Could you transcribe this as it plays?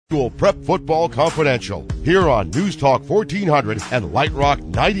School Prep Football Confidential, here on News Talk 1400 and Light Rock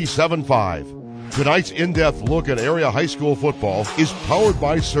 97.5. Tonight's in-depth look at area high school football is powered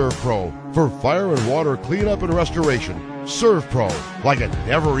by ServPro. For fire and water cleanup and restoration, ServPro, like it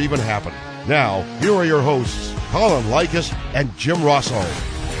never even happened. Now, here are your hosts, Colin, Likas, and Jim Rossow.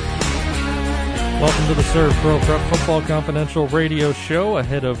 Welcome to the ServPro Prep Football Confidential radio show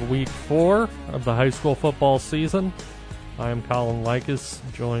ahead of Week 4 of the high school football season. I am Colin Likas,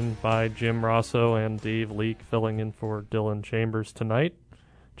 joined by Jim Rossow and Dave Leake, filling in for Dylan Chambers tonight.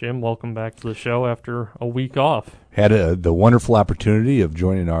 Jim, welcome back to the show after a week off. Had the wonderful opportunity of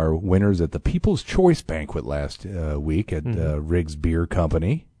joining our winners at the People's Choice Banquet last week at Riggs Beer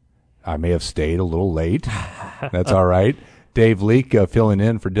Company. I may have stayed a little late. That's all right. Dave Leake filling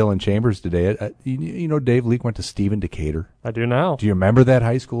in for Dylan Chambers today. You know Dave Leake went to Stephen Decatur. I do now. Do you remember that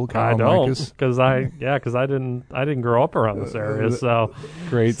high school? I don't, because I didn't grow up around this area. So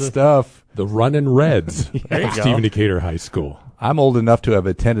great stuff. The Runnin' Reds at go. Stephen Decatur High School. I'm old enough to have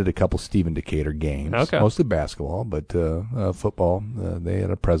attended a couple Stephen Decatur games, okay. Mostly basketball, but football, they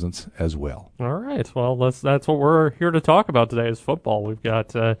had a presence as well. All right. Well, that's what we're here to talk about today is football. We've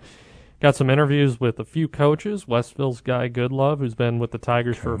got some interviews with a few coaches. Westville's Guy Goodlove, who's been with the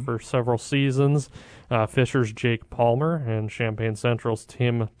Tigers for several seasons. Fisher's Jake Palmer and Champaign Central's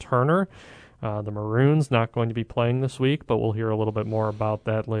Tim Turner. The Maroons not going to be playing this week, but we'll hear a little bit more about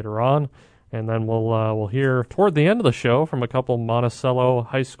that later on. And then we'll hear toward the end of the show from a couple Monticello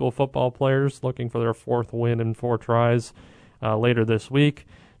high school football players looking for their fourth win in 4 tries later this week.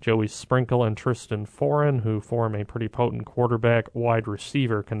 Joey Sprinkle and Triston Foran, who form a pretty potent quarterback-wide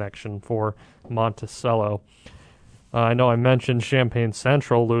receiver connection for Monticello. I know I mentioned Champaign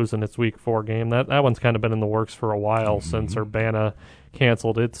Central losing its Week 4 game. That one's kind of been in the works for a while since Urbana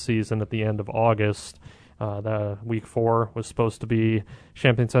canceled its season at the end of August. The Week 4 was supposed to be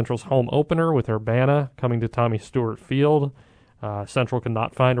Champaign Central's home opener with Urbana coming to Tommy Stewart Field. Central could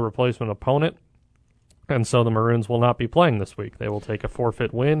not find a replacement opponent, and so the Maroons will not be playing this week. They will take a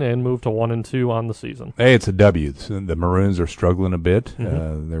forfeit win and move to 1-2 on the season. Hey, it's a W. The Maroons are struggling a bit.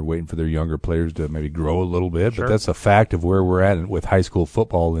 They're waiting for their younger players to maybe grow a little bit, Sure. But that's a fact of where we're at with high school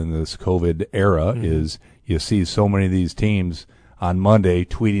football in this COVID era is you see so many of these teams on Monday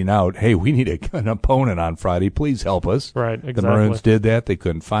tweeting out, hey, we need an opponent on Friday. Please help us. Right, exactly. The Maroons did that. They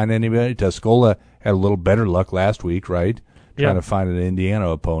couldn't find anybody. Tuscola had a little better luck last week, right? Trying to find an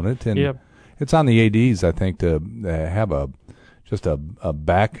Indiana opponent. And it's on the ADs, I think, to have a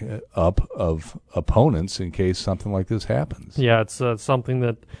back up of opponents in case something like this happens. Yeah, it's something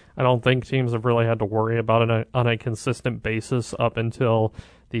that I don't think teams have really had to worry about on a consistent basis up until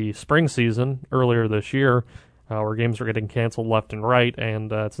the spring season earlier this year, where games are getting canceled left and right,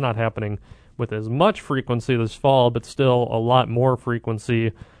 and it's not happening with as much frequency this fall, but still a lot more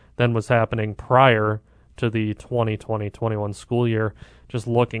frequency than was happening prior to the 2020-21 school year. Just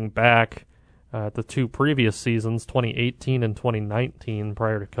looking back at the 2 previous seasons, 2018 and 2019,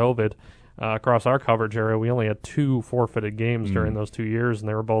 prior to COVID, across our coverage area, we only had 2 forfeited games during those 2 years, and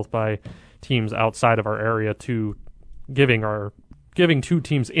they were both by teams outside of our area, giving 2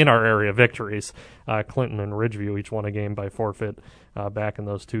 teams in our area victories. Clinton and Ridgeview each won a game by forfeit back in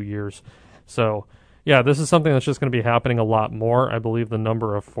those 2 years. So, yeah, this is something that's just going to be happening a lot more. I believe the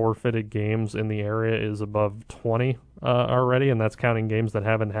number of forfeited games in the area is above 20 already, and that's counting games that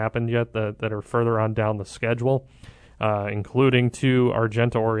haven't happened yet that are further on down the schedule, including 2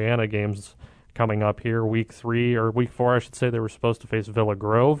 Argenta-Oriana games coming up here, Week 4, I should say. They were supposed to face Villa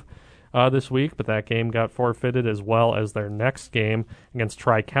Grove this week, but that game got forfeited, as well as their next game against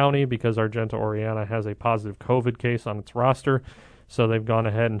Tri-County because Argenta-Oriana has a positive COVID case on its roster. So they've gone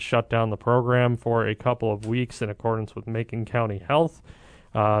ahead and shut down the program for a couple of weeks in accordance with Macon County Health.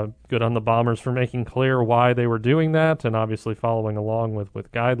 Good on the Bombers for making clear why they were doing that, and obviously following along with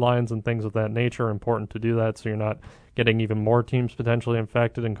guidelines and things of that nature. Important to do that so you're not getting even more teams potentially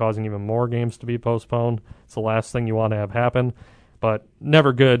infected and causing even more games to be postponed. It's the last thing you want to have happen. But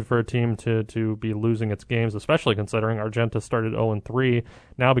never good for a team to be losing its games, especially considering Argenta started 0-3.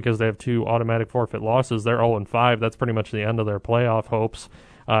 Now, because they have 2 automatic forfeit losses, they're 0-5. That's pretty much the end of their playoff hopes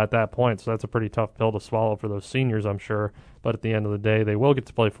at that point. So that's a pretty tough pill to swallow for those seniors, I'm sure. But at the end of the day, they will get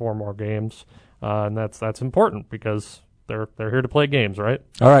to play 4 more games, and that's important because they're here to play games, right?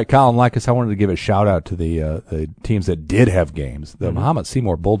 All right, Colin Likas, I wanted to give a shout-out to the teams that did have games. The Mahomet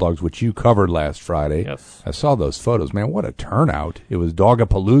Seymour Bulldogs, which you covered last Friday. Yes. I saw those photos. Man, what a turnout. It was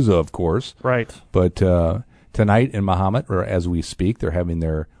Dogapalooza, of course. Right. But tonight in Mahomet, or as we speak, they're having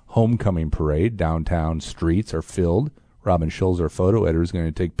their homecoming parade. Downtown streets are filled. Robin Schulz, our photo editor, is going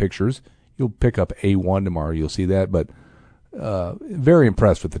to take pictures. You'll pick up A1 tomorrow. You'll see that. But very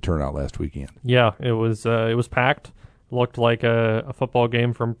impressed with the turnout last weekend. Yeah, it was packed. Looked like a football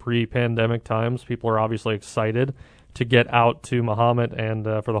game from pre-pandemic times. People are obviously excited to get out to Mahomet and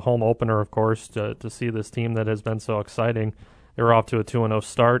for the home opener, of course, to see this team that has been so exciting. They were off to a 2-0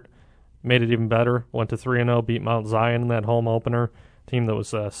 start, made it even better, went to 3-0, beat Mount Zion in that home opener, team that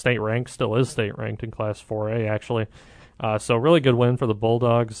was state-ranked, still is state-ranked in Class 4A, actually. So really good win for the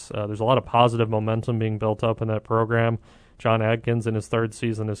Bulldogs. There's a lot of positive momentum being built up in that program. John Adkins, in his third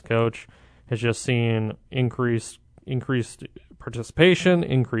season as coach, has just seen increased participation,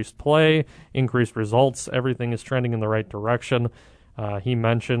 increased play, increased results. Everything is trending in the right direction. He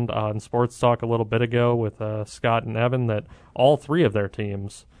mentioned on Sports Talk a little bit ago with Scott and Evan that all three of their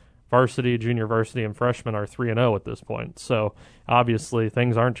teams, varsity, junior varsity, and freshman, are 3-0 at this point. So obviously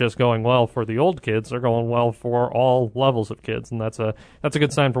things aren't just going well for the old kids; they're going well for all levels of kids, and that's a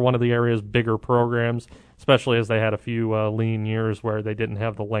good sign for one of the area's bigger programs, especially as they had a few lean years where they didn't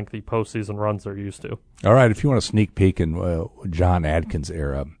have the lengthy postseason runs they're used to. All right, if you want a sneak peek in John Adkins'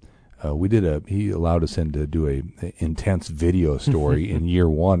 era, he allowed us in to do a intense video story in year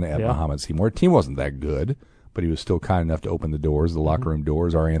one at Mahomet Seymour. The team wasn't that good, but he was still kind enough to open the doors, the locker room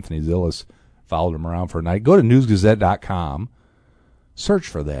doors. Our Anthony Zillis followed him around for a night. Go to newsgazette.com, search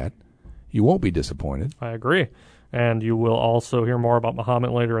for that. You won't be disappointed. I agree. And you will also hear more about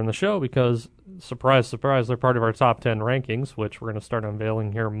Mahomet later in the show because, surprise, surprise, they're part of our top 10 rankings, which we're going to start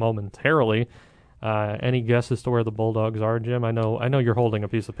unveiling here momentarily. Any guess as to where the Bulldogs are, Jim? I know you're holding a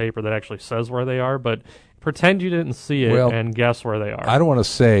piece of paper that actually says where they are, but pretend you didn't see it and guess where they are. I don't want to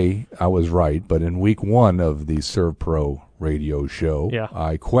say I was right, but in week one of the ServPro radio show,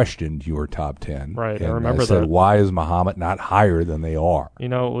 I questioned your top 10. Right, and I remember I said, that. why is Mahomet not higher than they are? You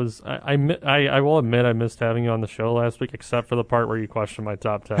know, it was. I will admit I missed having you on the show last week, except for the part where you questioned my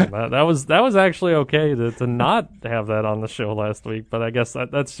top 10. that was actually okay to not have that on the show last week, but I guess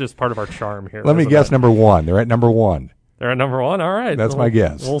that's just part of our charm here. Let me guess number one. They're at number one. They're at number one. All right, that's my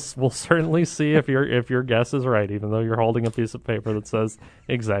guess. We'll certainly see if your guess is right, even though you're holding a piece of paper that says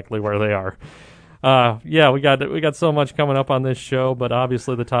exactly where they are. We got so much coming up on this show, but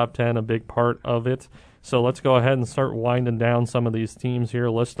obviously the top 10 a big part of it. So let's go ahead and start winding down some of these teams here,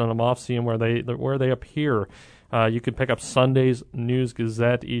 listing them off, seeing where they appear. You can pick up Sunday's News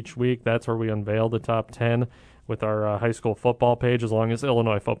Gazette each week. That's where we unveil the top 10 with our high school football page, as long as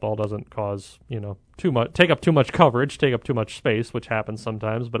Illinois football doesn't cause take up too much coverage, take up too much space, which happens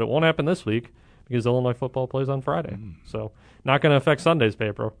sometimes, but it won't happen this week because Illinois football plays on Friday. So not going to affect Sunday's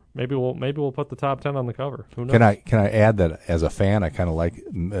paper. Maybe we'll put the top 10 on the cover. Who knows? Can I add that as a fan, I kind of like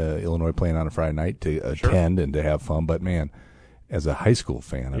Illinois playing on a Friday night to attend and to have fun. But man, as a high school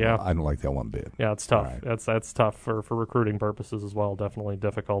fan, I don't like that one bit. Yeah, it's tough. Right. That's tough for recruiting purposes as well. Definitely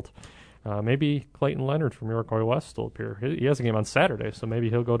difficult. Maybe Clayton Leonard from Iroquois West will appear. He has a game on Saturday, so maybe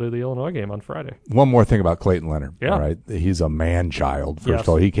he'll go to the Illinois game on Friday. One more thing about Clayton Leonard. Yeah. All right. He's a man-child. First of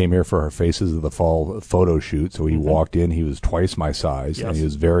all, he came here for our Faces of the Fall photo shoot, so he walked in. He was twice my size, and he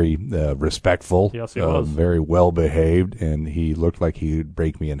was very respectful. Yes, he was. Very well-behaved, and he looked like he would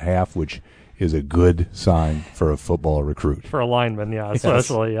break me in half, which is a good sign for a football recruit. For a lineman,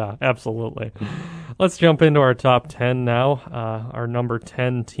 especially, absolutely. Let's jump into our top 10 now. Our number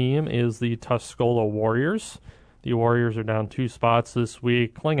 10 team is the Tuscola Warriors. The Warriors are down 2 spots this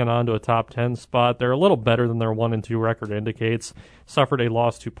week, clinging on to a top 10 spot. They're a little better than their 1-2 record indicates. Suffered a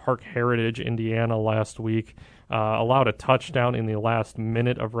loss to Park Heritage, Indiana last week. Allowed a touchdown in the last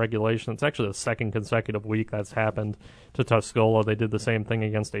minute of regulation. It's actually the second consecutive week that's happened to Tuscola. They did the same thing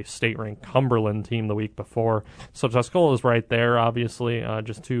against a state-ranked Cumberland team the week before. So Tuscola is right there, obviously.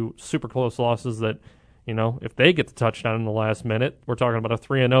 Just 2 super close losses that, if they get the touchdown in the last minute, we're talking about a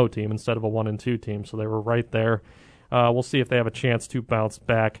 3-0 team instead of a 1-2 team. So they were right there. We'll see if they have a chance to bounce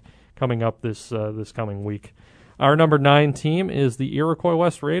back coming up this coming week. Our number 9 team is the Iroquois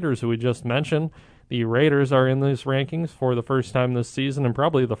West Raiders, who we just mentioned. The Raiders are in these rankings for the first time this season, and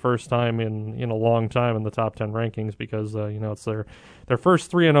probably the first time in a long time in the top 10 rankings because it's their first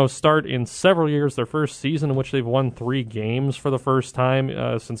 3-0 start in several years. Their first season in which they've won 3 games for the first time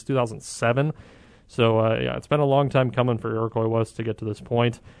since 2007. So it's been a long time coming for Iroquois West to get to this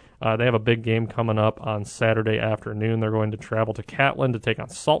point. They have a big game coming up on Saturday afternoon. They're going to travel to Catlin to take on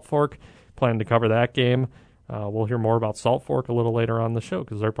Salt Fork. Plan to cover that game. We'll hear more about Salt Fork a little later on the show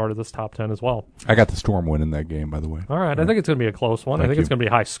because they're part of this top 10 as well. I got the Storm winning that game, by the way. All right. I think it's going to be a close one. I think it's going to be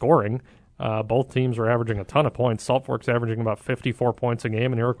high scoring. Both teams are averaging a ton of points. Salt Fork's averaging about 54 points a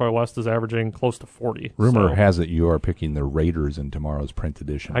game, and Iroquois West is averaging close to 40. Rumor has it you are picking the Raiders in tomorrow's print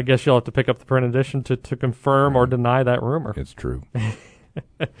edition. I guess you'll have to pick up the print edition to confirm or deny that rumor. It's true.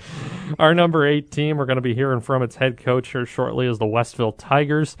 Our number 8 team, we're going to be hearing from its head coach here shortly, is the Westville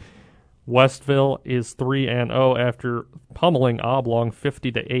Tigers. Westville is 3-0 after pummeling Oblong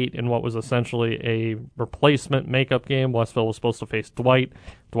 50-8 in what was essentially a replacement makeup game. Westville was supposed to face Dwight.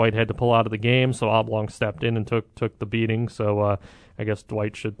 Dwight had to pull out of the game, so Oblong stepped in and took the beating. So I guess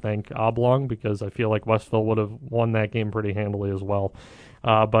Dwight should thank Oblong, because I feel like Westville would have won that game pretty handily as well.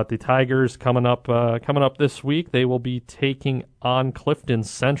 But the Tigers coming up this week, they will be taking on Clifton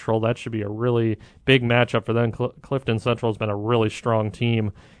Central. That should be a really big matchup for them. Clifton Central has been a really strong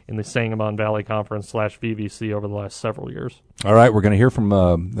team in the Sangamon Valley Conference /VVC over the last several years. All right, we're going to hear from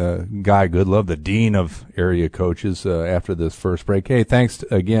Guy Goodlove, the Dean of Area Coaches, after this first break. Hey, thanks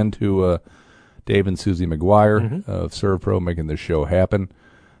again to Dave and Susie McGuire of ServPro making this show happen.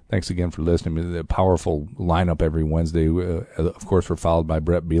 Thanks again for listening. The powerful lineup every Wednesday. Of course, we're followed by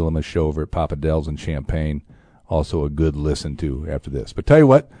Brett Bielema's show over at Papa Del's in Champaign. Also a good listen to after this. But tell you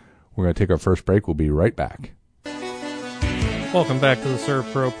what, we're going to take our first break. We'll be right back. Welcome back to the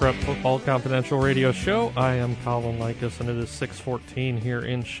ServPro Prep Football Confidential Radio Show. I am Colin Likas, and it is 6:14 here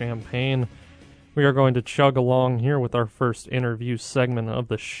in Champaign. We are going to chug along here with our first interview segment of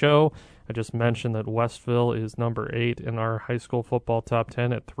the show. I just mentioned that Westville is number 8 in our high school football top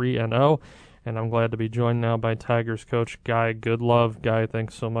 10 at 3-0, and I'm glad to be joined now by Tigers coach Guy Goodlove. Guy,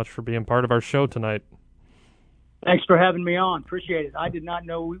 thanks so much for being part of our show tonight. Thanks for having me on. Appreciate it. I did not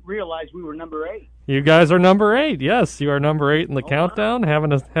realize we were number 8. You guys are number 8. Yes, you are number 8 in the countdown,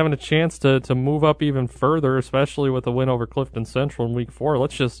 wow. having a chance to move up even further, especially with a win over Clifton Central in Week 4.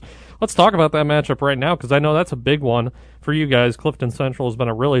 Let's talk about that matchup right now, because I know that's a big one for you guys. Clifton Central has been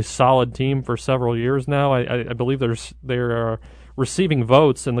a really solid team for several years now. I believe they're receiving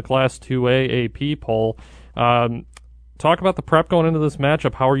votes in the Class 2A AP poll. Talk about the prep going into this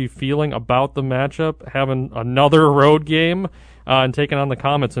matchup. How are you feeling about the matchup, having another road game and taking on the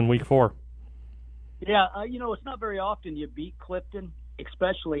Comets in Week 4? Yeah, it's not very often you beat Clifton,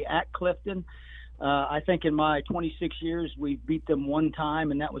 especially at Clifton. I think in my 26 years, we beat them one time,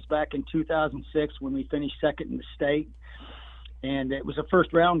 and that was back in 2006 when we finished second in the state. And it was a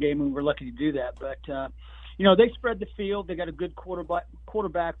first-round game, and we were lucky to do that. But, they spread the field. They got a good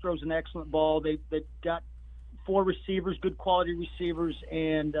quarterback, throws an excellent ball. They got 4 receivers, good quality receivers,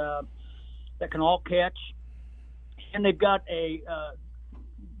 and that can all catch. And they've got a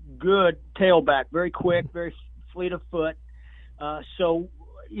good tailback, very quick, very fleet of foot. So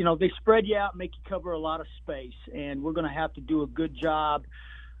they spread you out, make you cover a lot of space, and we're going to have to do a good job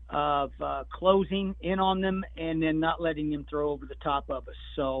of closing in on them and then not letting them throw over the top of us.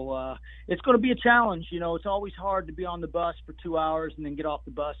 So it's going to be a challenge. It's always hard to be on the bus for 2 hours and then get off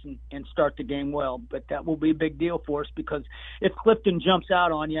the bus and start the game well. But that will be a big deal for us, because if Clifton jumps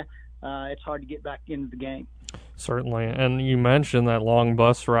out on you, it's hard to get back into the game. Certainly. And you mentioned that long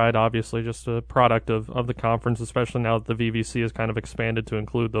bus ride, obviously just a product of the conference, especially now that the VVC has kind of expanded to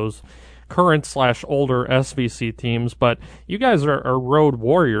include those current/older SVC teams. But you guys are road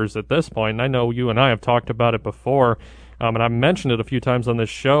warriors at this point. And I know you and I have talked about it before, and I've mentioned it a few times on this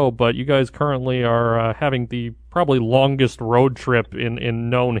show, but you guys currently are having the probably longest road trip in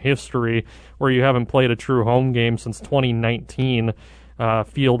known history, where you haven't played a true home game since 2019.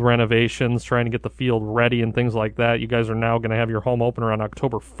 Field renovations, trying to get the field ready and things like that. You guys are now going to have your home opener on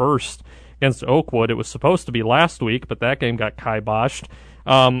October 1st against Oakwood. It was supposed to be last week, but that game got kiboshed.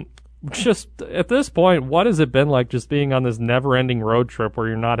 Just at this point, what has it been like just being on this never-ending road trip where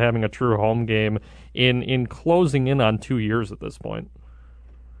you're not having a true home game in closing in on 2 years at this point?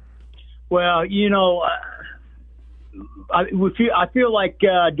 Well, I feel like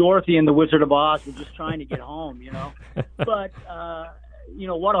Dorothy and the Wizard of Oz were just trying to get home, But,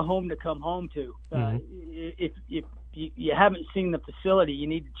 what a home to come home to. If you haven't seen the facility, you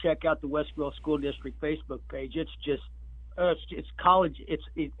need to check out the Westville School District Facebook page. It's just it's college.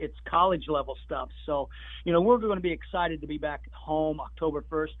 It's college level stuff. So, we're going to be excited to be back at home October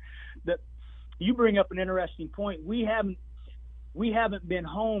 1st. But you bring up an interesting point. We haven't been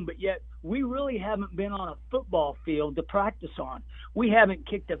home, but yet we really haven't been on a football field to practice on. We haven't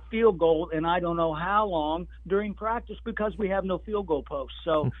kicked a field goal in I don't know how long during practice because we have no field goal posts.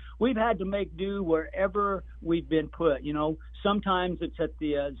 So we've had to make do wherever we've been put. Sometimes it's at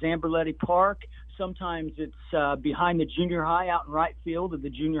the Zamberletti Park. Sometimes it's behind the junior high out in right field of the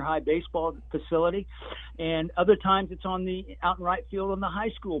junior high baseball facility. And other times it's out in right field on the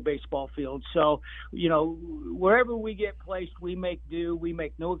high school baseball field. So, wherever we get placed, we make do. We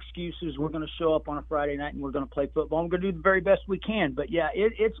make no excuses. We're going to show up on a Friday night and we're going to play football. We're going to do the very best we can. But, yeah,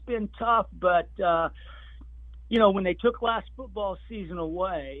 it's been tough. But, when they took last football season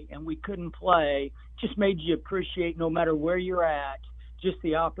away and we couldn't play, just made you appreciate no matter where you're at, just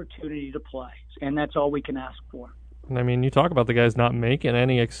the opportunity to play, and that's all we can ask for. And I mean, you talk about the guys not making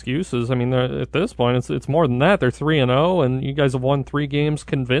any excuses. I mean, at this point, it's more than that. They're 3-0, and you guys have won 3 games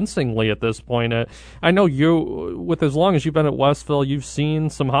convincingly at this point. I know with as long as you've been at Westville, you've seen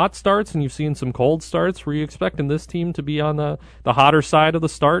some hot starts and you've seen some cold starts. Were you expecting this team to be on the hotter side of the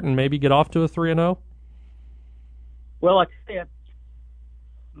start and maybe get off to a 3-0? Well, I tell you,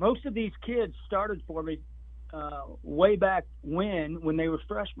 most of these kids started for me way back when they were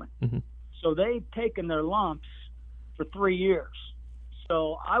freshmen. Mm-hmm. So they've taken their lumps for 3 years.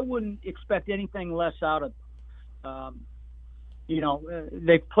 So I wouldn't expect anything less out of them.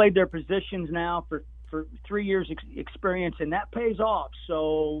 They've played their positions now for 3 years experience, and that pays off.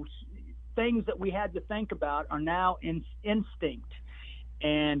 So things that we had to think about are now instinct.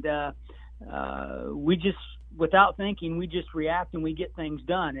 And we just, without thinking, we just react and we get things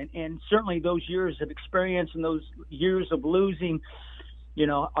done. And certainly those years of experience and those years of losing,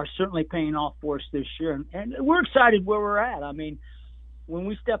 are certainly paying off for us this year. And we're excited where we're at. I mean, when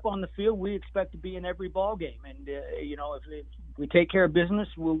we step on the field, we expect to be in every ball game. And, if we take care of business,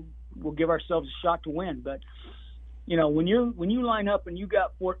 we'll give ourselves a shot to win. But, when you line up and you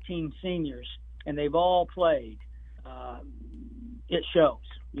got 14 seniors and they've all played, it shows,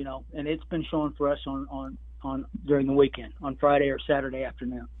 and it's been showing for us on during the weekend, on Friday or Saturday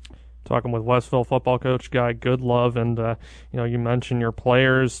afternoon. Talking with Westville football coach Guy Goodlove, and you mentioned your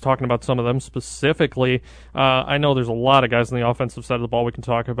players, talking about some of them specifically. I know there's a lot of guys on the offensive side of the ball we can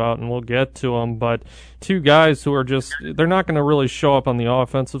talk about, and we'll get to them, but 2 guys who are they're not going to really show up on the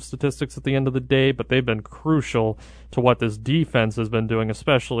offensive statistics at the end of the day, but they've been crucial to what this defense has been doing,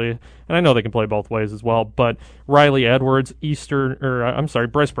 especially, and I know they can play both ways as well, but Riley Edwards, Bryce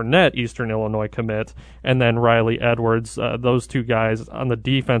Burnett, Eastern Illinois commit, and then Riley Edwards, those 2 guys on the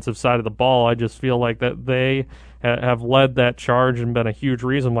defensive side of the ball. I just feel like that they have led that charge and been a huge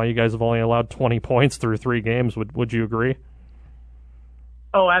reason why you guys have only allowed 20 points through 3 games. Would you agree?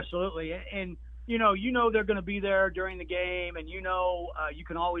 Oh, absolutely. And they're going to be there during the game, and you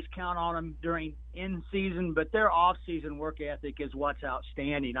can always count on them during in-season, but their off-season work ethic is what's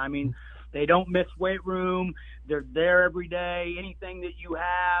outstanding. I mean, they don't miss weight room. They're there every day. Anything that you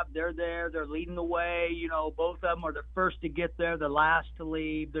have, they're there. They're leading the way. Both of them are the first to get there, the last to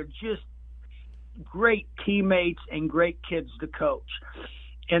leave. They're just great teammates and great kids to coach.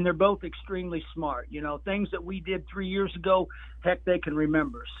 And they're both extremely smart. Things that we did 3 years ago, heck, they can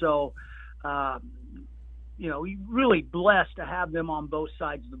remember. So, we're really blessed to have them on both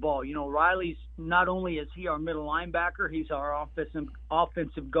sides of the ball. Riley's, not only is he our middle linebacker, he's our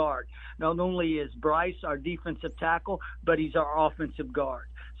offensive guard. Not only is Bryce our defensive tackle, but he's our offensive guard.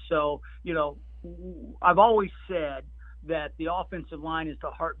 So, I've always said that the offensive line is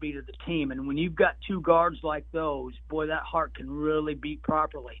the heartbeat of the team. And when you've got 2 guards like those, boy, that heart can really beat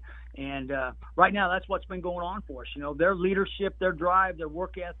properly. And right now, that's what's been going on for us. Their leadership, their drive, their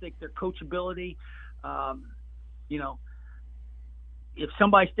work ethic, their coachability. If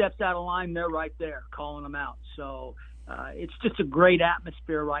somebody steps out of line, they're right there calling them out. So it's just a great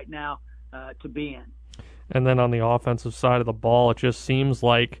atmosphere right now to be in. And then on the offensive side of the ball, it just seems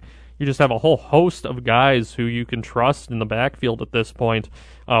like you just have a whole host of guys who you can trust in the backfield at this point.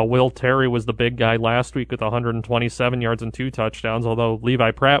 Will Terry was the big guy last week with 127 yards and 2 touchdowns, although Levi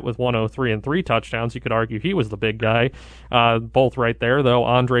Pratt with 103 and 3 touchdowns, you could argue he was the big guy. Both right there, though.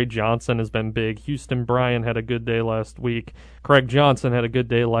 Andre Johnson has been big. Houston Bryan had a good day last week. Craig Johnson had a good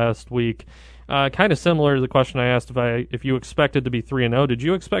day last week. Kind of similar to the question I asked if you expected to be 3-0. Did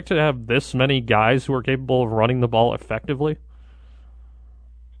you expect to have this many guys who are capable of running the ball effectively?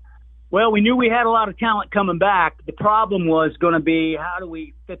 Well, we knew we had a lot of talent coming back. The problem was going to be how do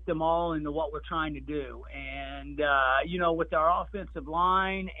we fit them all into what we're trying to do. And, with our offensive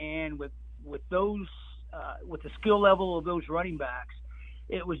line and with those with the skill level of those running backs,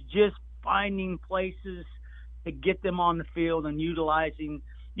 it was just finding places to get them on the field and utilizing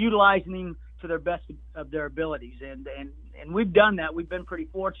them to their best of their abilities. And we've done that. We've been pretty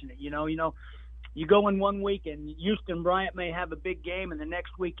fortunate. You go in one week and Houston Bryant may have a big game, and the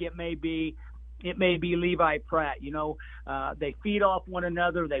next week it may be Levi Pratt. They feed off one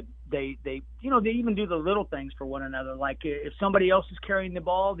another. They even do the little things for one another. Like if somebody else is carrying the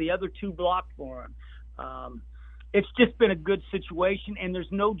ball, the other 2 block for them. It's just been a good situation, and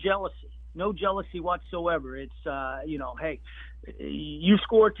there's no jealousy whatsoever. It's hey, you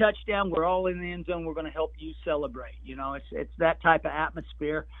score a touchdown, we're all in the end zone. We're going to help you celebrate. It's that type of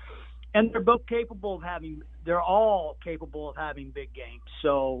atmosphere. And they're all capable of having big games.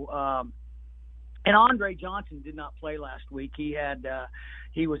 So, and Andre Johnson did not play last week. He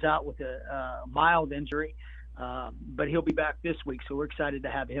was out with a mild injury. but he'll be back this week, so we're excited to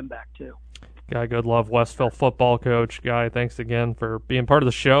have him back too. Guy Goodlove, Westville football coach. Guy, thanks again for being part of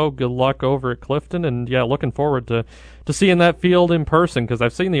the show. Good luck over at Clifton, and looking forward to seeing that field in person, because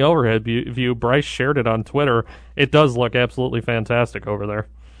I've seen the overhead view. Bryce shared it on Twitter. It does look absolutely fantastic over there.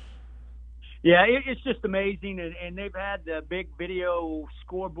 Yeah, it's just amazing, and they've had the big video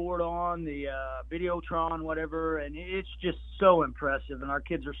scoreboard on, the Videotron, whatever, and it's just so impressive, and our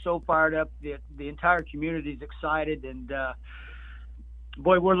kids are so fired up. The entire community is excited, and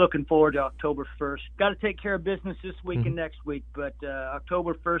boy, we're looking forward to October 1st. Got to take care of business this week and next week, but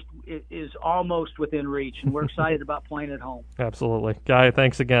October 1st is almost within reach, and we're excited about playing at home. Absolutely. Guy,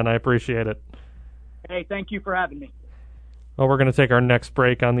 thanks again. I appreciate it. Hey, thank you for having me. Well, we're going to take our next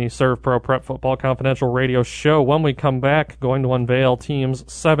break on the ServPro Prep Football Confidential radio show. When we come back, going to unveil teams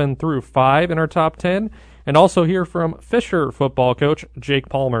 7 through 5 in our top 10, and also hear from Fisher football coach Jake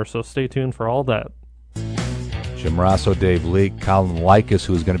Palmer, so stay tuned for all that. Jim Rossow, Dave Leake, Colin Likas,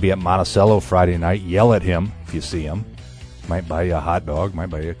 who's going to be at Monticello Friday night. Yell at him if you see him. Might buy you a hot dog,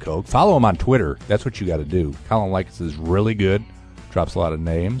 might buy you a Coke. Follow him on Twitter. That's what you got to do. Colin Likas is really good. Drops a lot of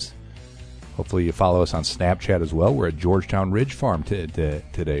names. Hopefully you follow us on Snapchat as well. We're at Georgetown Ridge Farm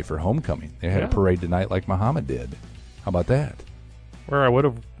today for homecoming. They had a parade tonight like Muhammad did. How about that? Where I would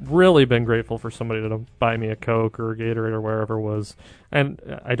have really been grateful for somebody to buy me a Coke or a Gatorade or wherever it was. And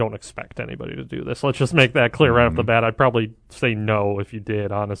I don't expect anybody to do this. Let's just make that clear right off the bat. I'd probably say no if you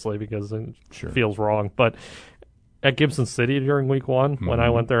did, honestly, because it feels wrong. But at Gibson City during week 1, when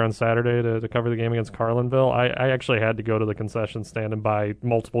I went there on Saturday to cover the game against Carlinville, I actually had to go to the concession stand and buy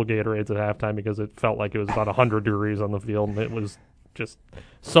multiple Gatorades at halftime because it felt like it was about 100 degrees on the field, and it was just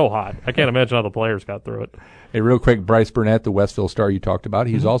so hot. I can't imagine how the players got through it. Hey, real quick, Bryce Burnett, the Westville star you talked about,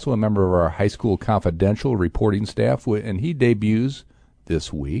 he's also a member of our High School Confidential reporting staff, and he debuts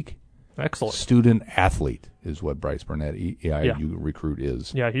this week. Excellent. Student athlete is what Bryce Burnett, EIU recruit,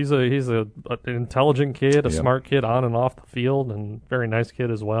 is. Yeah, he's an intelligent kid, a smart kid on and off the field, and very nice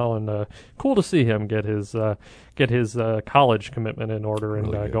kid as well. And cool to see him get his college commitment in order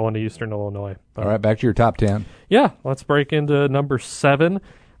and really going to Eastern Illinois. All right, back to your top 10. Yeah, let's break into number 7.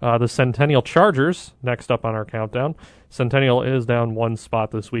 The Centennial Chargers, next up on our countdown. Centennial is down 1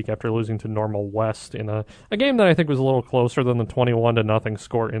 spot this week after losing to Normal West in a game that I think was a little closer than the 21-0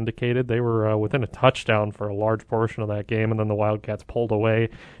 score indicated. They were within a touchdown for a large portion of that game, and then the Wildcats pulled away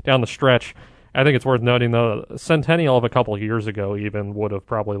down the stretch. I think it's worth noting, though, Centennial of a couple of years ago even would have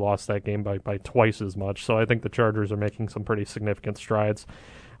probably lost that game by twice as much, so I think the Chargers are making some pretty significant strides.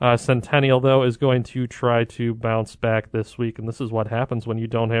 Centennial, though, is going to try to bounce back this week, and this is what happens when you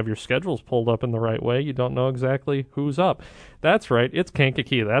don't have your schedules pulled up in the right way. You don't know exactly who's up. That's right, it's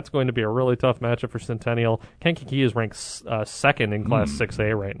Kankakee. That's going to be a really tough matchup for Centennial. Kankakee is ranked second in Class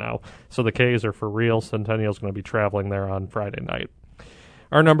 6A right now, so the Ks are for real. Centennial is going to be traveling there on Friday night.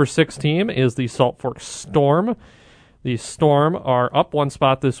 Our number 6 team is the Salt Fork Storm. The Storm are up 1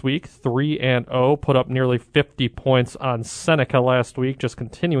 spot this week, 3-0, put up nearly 50 points on Seneca last week, just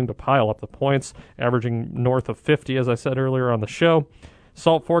continuing to pile up the points, averaging north of 50, as I said earlier on the show.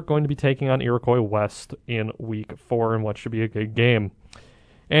 Salt Fork going to be taking on Iroquois West in week 4 in what should be a good game.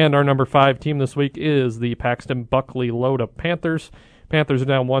 And our number 5 team this week is the Paxton Buckley Loda Panthers. Panthers are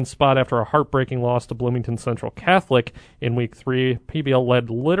down 1 spot after a heartbreaking loss to Bloomington Central Catholic in Week 3. PBL led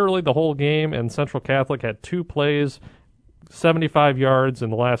literally the whole game, and Central Catholic had 2 plays, 75 yards in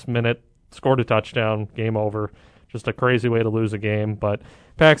the last minute, scored a touchdown, game over. Just a crazy way to lose a game, but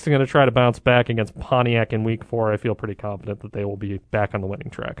Paxton going to try to bounce back against Pontiac in Week 4. I feel pretty confident that they will be back on the winning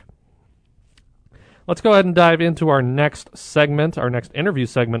track. Let's go ahead and dive into our next segment, our next interview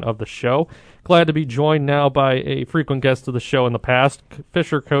segment of the show. Glad to be joined now by a frequent guest of the show in the past,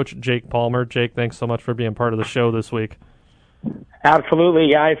 Fisher coach Jake Palmer. Jake, thanks so much for being part of the show this week.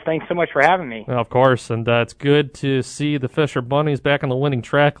 Absolutely, guys. Thanks so much for having me. Of course, and it's good to see the Fisher Bunnies back on the winning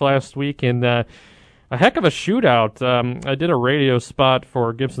track last week in a heck of a shootout. I did a radio spot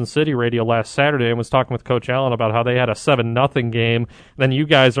for Gibson City Radio last Saturday and was talking with Coach Allen about how they had a 7-0 game. Then you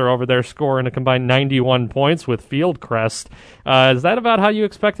guys are over there scoring a combined 91 points with Fieldcrest. Is that about how you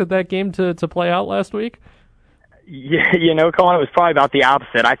expected that game to play out last week? Yeah, Colin, it was probably about the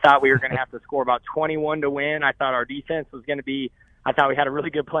opposite. I thought we were going to have to score about 21 to win. I thought our defense was going to be – I thought we had a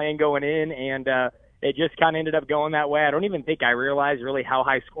really good plan going in, and it just kind of ended up going that way. I don't even think I realized really how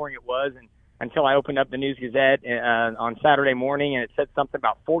high scoring it was until I opened up the News Gazette on Saturday morning, and it said something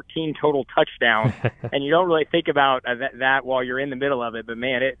about 14 total touchdowns. And you don't really think about that while you're in the middle of it. But,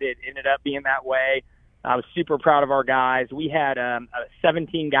 man, it ended up being that way. I was super proud of our guys. We had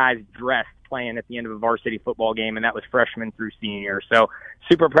 17 guys dressed playing at the end of a varsity football game, and that was freshman through senior. So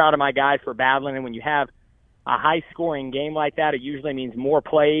super proud of my guys for battling. And when you have a high-scoring game like that, it usually means more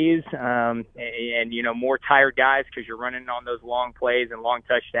plays and more tired guys because you're running on those long plays and long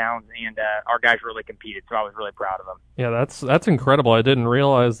touchdowns, and our guys really competed, so I was really proud of them. Yeah, that's incredible. I didn't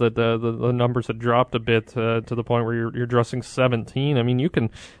realize that the numbers had dropped a bit to the point where you're dressing 17. I mean, you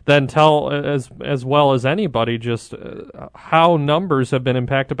can then tell as well as anybody just how numbers have been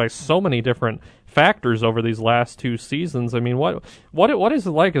impacted by so many different factors over these last 2 seasons. I mean, what is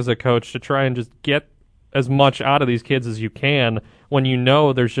it like as a coach to try and just get as much out of these kids as you can when you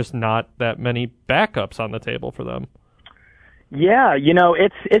know there's just not that many backups on the table for them? Yeah,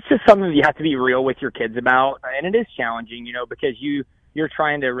 it's just something that you have to be real with your kids about, and it is challenging, because you're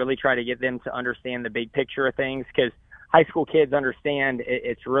trying to really try to get them to understand the big picture of things, because high school kids understand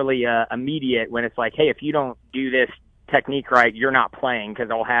it's really immediate when it's like, hey, if you don't do this technique right, you're not playing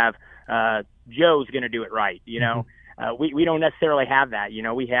because I'll have Joe's going to do it right, Mm-hmm. We don't necessarily have that.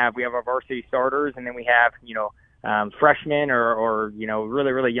 We have our varsity starters, and then we have, freshmen or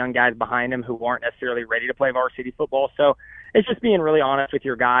really, really young guys behind them who aren't necessarily ready to play varsity football. So it's just being really honest with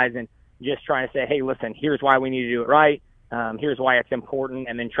your guys and just trying to say, hey, listen, here's why we need to do it right. Here's why it's important.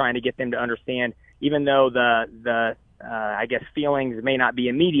 And then trying to get them to understand, even though the I guess feelings may not be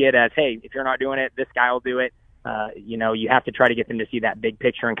immediate as, hey, if you're not doing it, this guy will do it. You have to try to get them to see that big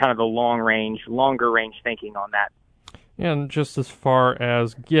picture and kind of the longer range thinking on that. And just as far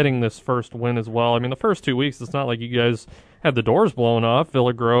as getting this first win as well, I mean, the first 2 weeks, it's not like you guys had the doors blown off.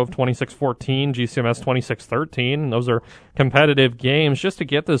 Villa Grove 26-14, GCMS 26-13. Those are competitive games. Just to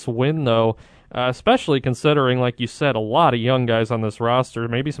get this win, though, especially considering, like you said, a lot of young guys on this roster,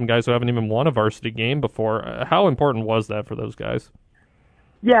 maybe some guys who haven't even won a varsity game before. How important was that for those guys?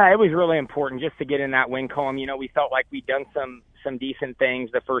 Yeah, it was really important just to get in that win column. We felt like we'd done some decent things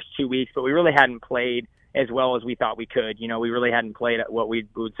the first 2 weeks, but we really hadn't played as well as we thought we could. We really hadn't played at what we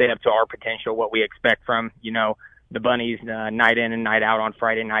would say up to our potential, what we expect from, the Bunnies night in and night out on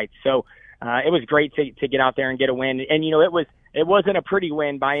Friday nights. So it was great to get out there and get a win. And, it wasn't a pretty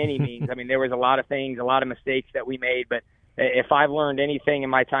win by any means. I mean, there was a lot of things, a lot of mistakes that we made, but if I've learned anything in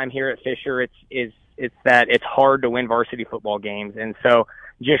my time here at Fisher, it's that it's hard to win varsity football games. And so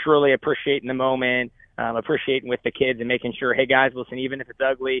just really appreciating the moment, appreciating with the kids and making sure, hey, guys, listen, even if it's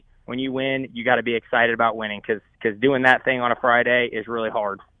ugly, when you win, you got to be excited about winning because doing that thing on a Friday is really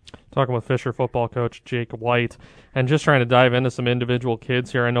hard. Talking with Fisher football coach Jake White and just trying to dive into some individual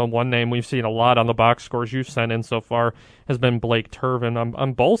kids here. I know one name we've seen a lot on the box scores you've sent in so far has been Blake Turvin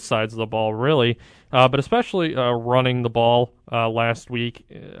on both sides of the ball, really, but especially running the ball last week.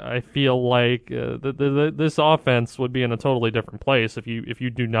 I feel like this offense would be in a totally different place if you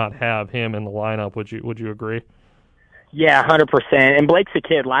do not have him in the lineup. Would you agree? Yeah, 100%. And Blake's a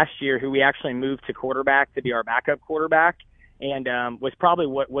kid last year who we actually moved to quarterback to be our backup quarterback. And was probably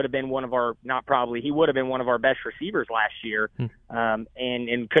what would have been one of our, not probably, he would have been one of our best receivers last year, and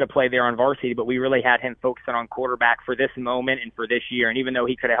could have played there on varsity, but we really had him focusing on quarterback for this moment and for this year. And even though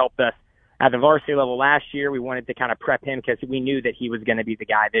he could have helped us at the varsity level last year, we wanted to kind of prep him because we knew that he was going to be the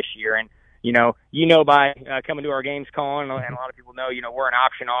guy this year. And, by coming to our games, Colin, and a lot of people know, we're an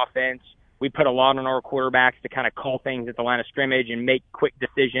option offense. We put a lot on our quarterbacks to kind of call things at the line of scrimmage and make quick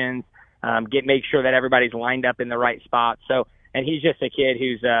decisions. Make sure that everybody's lined up in the right spot. So, and he's just a kid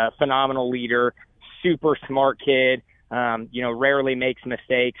who's a phenomenal leader, super smart kid, rarely makes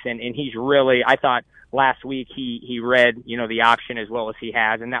mistakes. And he's really, I thought last week he read, the option as well as he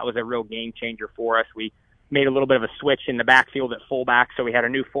has. And that was a real game changer for us. We made a little bit of a switch in the backfield at fullback. So we had a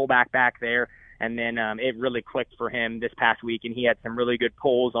new fullback back there. And then it really clicked for him this past week, and he had some really good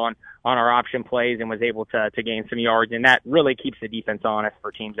pulls on our option plays and was able to gain some yards, and that really keeps the defense honest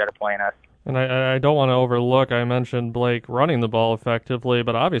for teams that are playing us. And I don't want to overlook, I mentioned Blake running the ball effectively,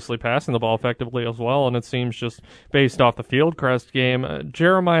 but obviously passing the ball effectively as well, and it seems just based off the Fieldcrest game,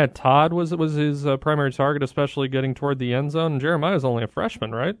 Jeremiah Todd was his primary target, especially getting toward the end zone, and Jeremiah's only a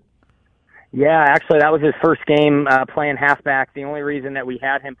freshman, right? Yeah, actually, that was his first game playing halfback. The only reason that we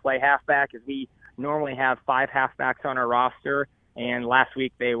had him play halfback is we normally have 5 halfbacks on our roster, and last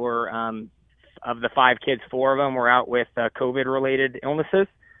week they were, of the 5 kids, 4 of them were out with COVID-related illnesses,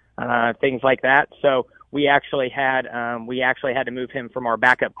 things like that. So we actually had to move him from our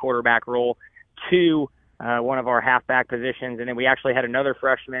backup quarterback role to one of our halfback positions, and then we actually had another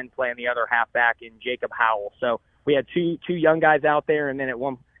freshman playing the other halfback in Jacob Howell. So we had two young guys out there, and then at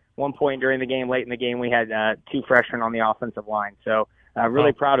one point during the game, late in the game, we had 2 freshmen on the offensive line. So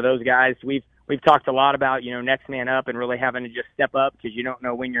really proud of those guys. We've talked a lot about, next man up and really having to just step up because you don't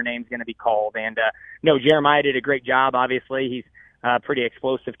know when your name's going to be called. And no, Jeremiah did a great job. Obviously, he's a pretty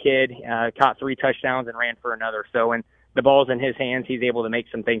explosive kid, caught 3 touchdowns and ran for another. So when the ball's in his hands. He's able to make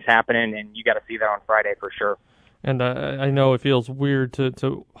some things happen, and you got to see that on Friday for sure. And I know it feels weird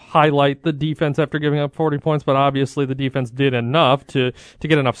to highlight the defense after giving up 40 points, but obviously the defense did enough to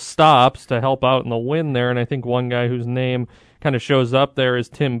get enough stops to help out in the win there. And I think one guy whose name kind of shows up there is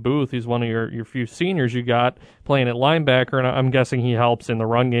Tim Booth. He's one of your few seniors you got playing at linebacker, and I'm guessing he helps in the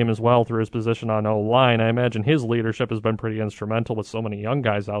run game as well through his position on O-line. I imagine his leadership has been pretty instrumental with so many young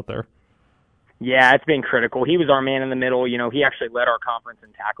guys out there. Yeah, it's been critical. He was our man in the middle. You know, he actually led our conference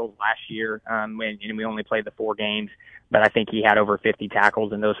in tackles last year, and we only played the 4 games, but I think he had over 50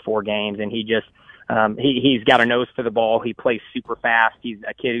 tackles in those 4 games, and he just he's got a nose for the ball. He plays super fast. He's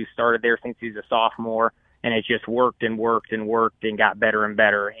a kid who started there since he's a sophomore, and it just worked and worked and worked and got better and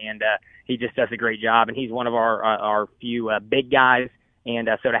better, and he just does a great job, and he's one of our few big guys. And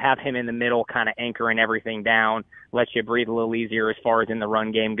so to have him in the middle kind of anchoring everything down lets you breathe a little easier as far as in the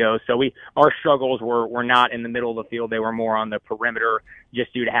run game goes. So our struggles were not in the middle of the field. They were more on the perimeter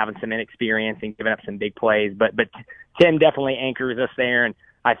just due to having some inexperience and giving up some big plays. But Tim definitely anchors us there, and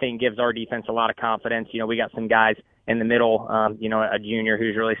I think gives our defense a lot of confidence. You know, we got some guys in the middle, a junior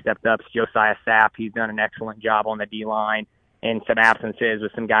who's really stepped up, Josiah Sapp. He's done an excellent job on the D-line. And some absences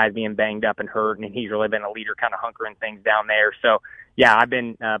with some guys being banged up and hurt, and he's really been a leader kind of hunkering things down there. So, yeah, I've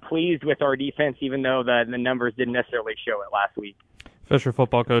been pleased with our defense, even though the numbers didn't necessarily show it last week. Fisher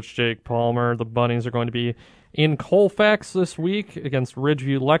football coach Jake Palmer. The Bunnies are going to be in Colfax this week against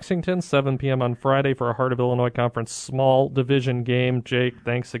Ridgeview Lexington, 7 p.m. on Friday for a Heart of Illinois Conference small division game. Jake,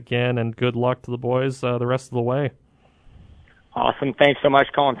 thanks again, and good luck to the boys the rest of the way. Awesome. Thanks so much,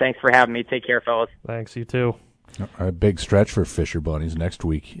 Colin. Thanks for having me. Take care, fellas. Thanks, you too. A big stretch for Fisher Bunnies. Next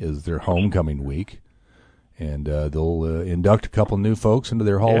week is their homecoming week, and they'll induct a couple new folks into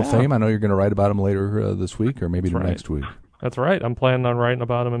their Hall of Fame. I know you're going to write about them later this week or maybe next week. That's right. I'm planning on writing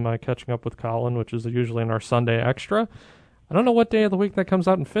about them in my Catching Up with Colin, which is usually in our Sunday Extra. I don't know what day of the week that comes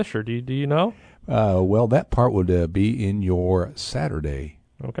out in Fisher. Do you know? Well, that part would be in your Saturday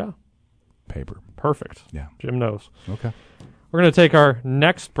paper. Perfect. Yeah. Jim knows. Okay. We're going to take our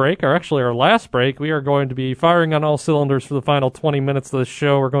next break, or actually our last break. We are going to be firing on all cylinders for the final 20 minutes of the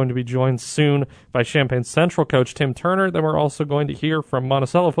show. We're going to be joined soon by Champaign Central coach Tim Turner. Then we're also going to hear from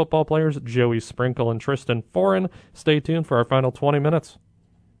Monticello football players Joey Sprinkle and Triston Foran. Stay tuned for our final 20 minutes.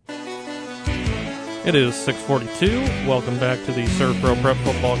 It is 6:42. Welcome back to the ServPro Prep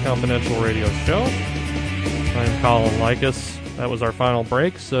Football Confidential Radio Show. I'm Colin Likas. That was our final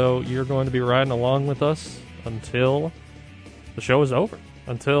break, so you're going to be riding along with us until the show is over,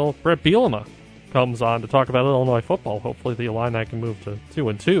 until Brett Bielema comes on to talk about Illinois football. Hopefully the Illini can move to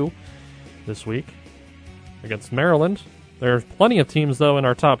 2-2 this week against Maryland. There's plenty of teams, though, in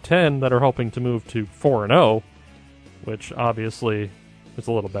our top 10 that are hoping to move to 4-0, which obviously is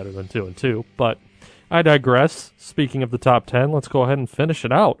a little better than 2-2. But I digress. Speaking of the top 10, let's go ahead and finish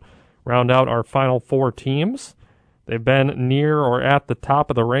it out. Round out our final 4 teams. They've been near or at the top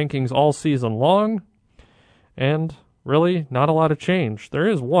of the rankings all season long, and really, not a lot of change. There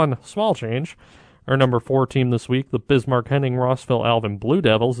is one small change. Our number 4 team this week, the Bismarck-Henning-Rossville-Alvin Blue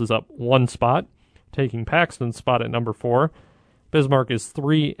Devils, is up 1 spot, taking Paxton's spot at number 4. Bismarck is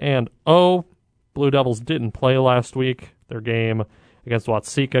 3-0. Blue Devils didn't play last week. Their game against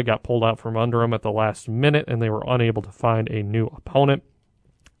Watsika got pulled out from under them at the last minute, and they were unable to find a new opponent.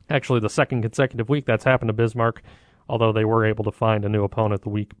 Actually, the second consecutive week that's happened to Bismarck, although they were able to find a new opponent the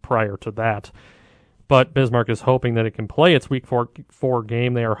week prior to that. But Bismarck is hoping that it can play its Week 4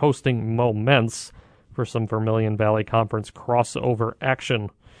 game. They are hosting Moments for some Vermilion Valley Conference crossover action.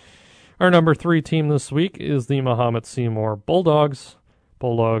 Our number 3 team this week is the Mahomet Seymour Bulldogs.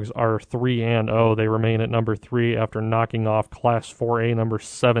 Bulldogs are 3-0. They remain at number 3 after knocking off Class 4A number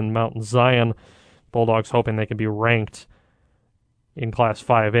 7 Mount Zion. Bulldogs hoping they can be ranked in Class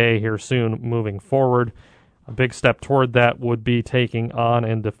 5A here soon moving forward. A big step toward that would be taking on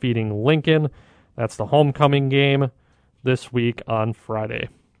and defeating Lincoln. That's the homecoming game this week on Friday.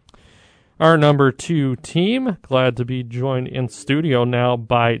 Our number 2 team, glad to be joined in studio now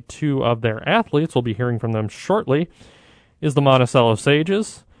by 2 of their athletes. We'll be hearing from them shortly, is the Monticello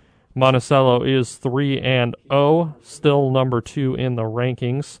Sages. Monticello is 3-0, still number 2 in the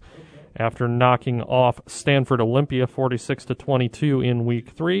rankings after knocking off Stanford Olympia 46-22 in Week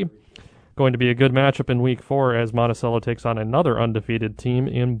 3. Going to be a good matchup in Week 4 as Monticello takes on another undefeated team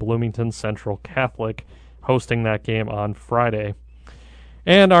in Bloomington Central Catholic, hosting that game on Friday.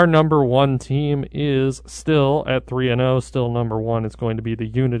 And our number 1 team is still at 3-0, still number 1. It's going to be the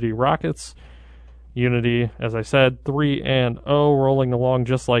Unity Rockets. Unity, as I said, 3-0, rolling along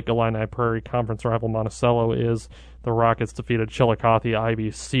just like Illini Prairie Conference rival Monticello is. the Rockets defeated Chillicothe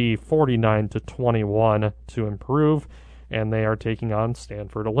IBC 49-21 to improve, and they are taking on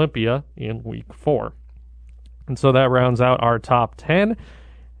Stanford Olympia in Week 4. And so that rounds out our top 10.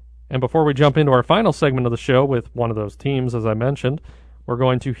 And before we jump into our final segment of the show with one of those teams, as I mentioned, we're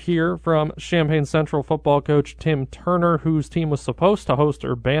going to hear from Champaign Central football coach Tim Turner, whose team was supposed to host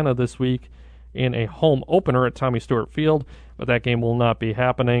Urbana this week in a home opener at Tommy Stewart Field, but that game will not be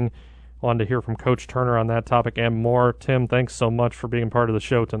happening. Wanted to hear from Coach Turner on that topic and more. Tim, thanks so much for being part of the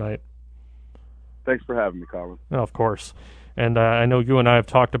show tonight. Thanks for having me, Colin. Oh, of course. And I know you and I have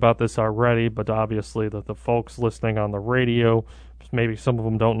talked about this already, but obviously the folks listening on the radio, maybe some of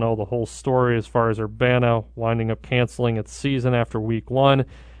them don't know the whole story as far as Urbana winding up canceling its season after Week 1.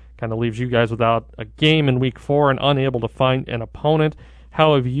 Kind of leaves you guys without a game in Week 4 and unable to find an opponent.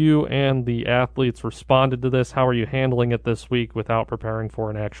 How have you and the athletes responded to this? How are you handling it this week without preparing for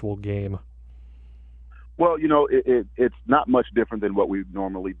an actual game? Well, it's not much different than what we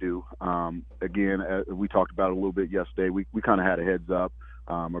normally do. Again, we talked about it a little bit yesterday. We kind of had a heads up.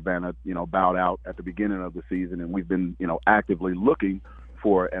 Urbana, bowed out at the beginning of the season, and we've been, actively looking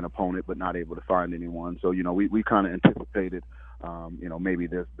for an opponent but not able to find anyone. So, we kind of anticipated, maybe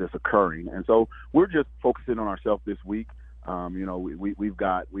this occurring. And so we're just focusing on ourselves this week. We've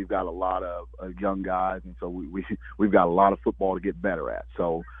got a lot of young guys, and so we've got a lot of football to get better at.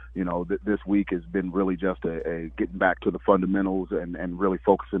 So, this week has been really just a getting back to the fundamentals and really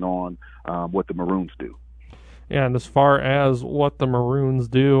focusing on what the Maroons do. Yeah, and as far as what the Maroons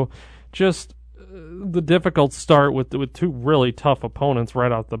do, just the difficult start with two really tough opponents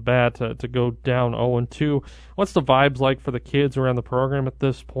right off the bat to go down 0-2. What's the vibes like for the kids around the program at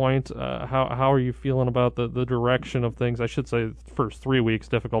this point? How are you feeling about the direction of things? I should say the first 3 weeks,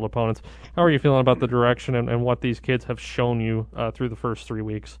 difficult opponents. How are you feeling about the direction and what these kids have shown you through the first 3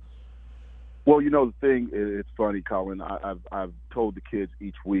 weeks? Well, the thing, it's funny, Colin. I've told the kids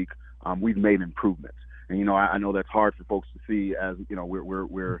each week we've made improvements. And, I know that's hard for folks to see as,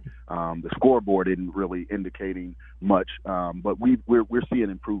 we're the scoreboard isn't really indicating much, but we're seeing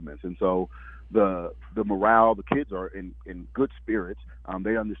improvements. And so the morale, the kids are in good spirits.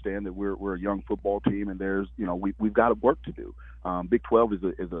 They understand that we're a young football team, and there's, we've got work to do. Big 12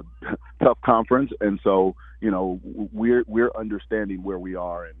 is a tough conference, and so we're understanding where we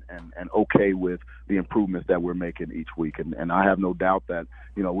are and okay with the improvements that we're making each week, and I have no doubt that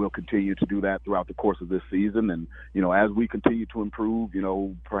we'll continue to do that throughout the course of this season, and as we continue to improve,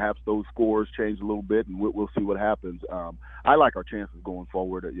 perhaps those scores change a little bit, and we'll see what happens. I like our chances going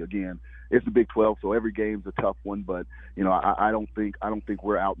forward. Again, it's the Big 12, so every game's a tough one, but I don't think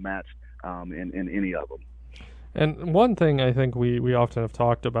we're outmatched in any of them. And one thing I think we often have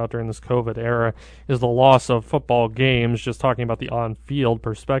talked about during this COVID era is the loss of football games, just talking about the on-field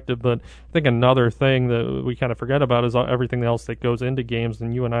perspective. But I think another thing that we kind of forget about is everything else that goes into games.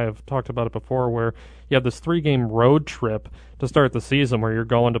 And you and I have talked about it before, where you have this 3-game road trip to start the season where you're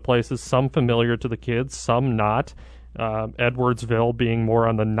going to places, some familiar to the kids, some not. Edwardsville being more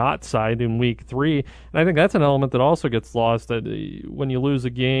on the not side in Week 3. And I think that's an element that also gets lost, that when you lose a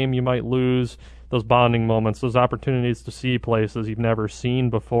game, you might lose those bonding moments, those opportunities to see places you've never seen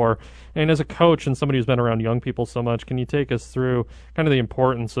before. And as a coach and somebody who's been around young people so much, can you take us through kind of the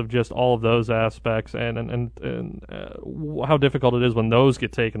importance of just all of those aspects and how difficult it is when those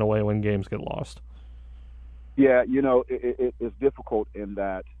get taken away when games get lost? Yeah, it's difficult in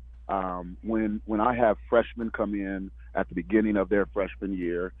that when I have freshmen come in at the beginning of their freshman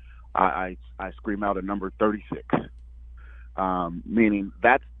year, I scream out a number 36. Meaning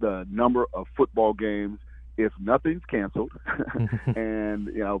that's the number of football games if nothing's canceled and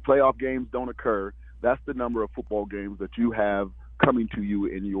playoff games don't occur. That's the number of football games that you have coming to you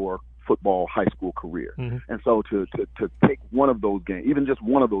in your football high school career. Mm-hmm. And so to take one of those games, even just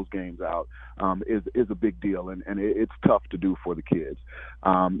one of those games out, is a big deal, and it's tough to do for the kids.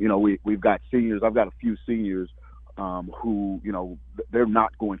 We've got seniors. I've got a few seniors who, they're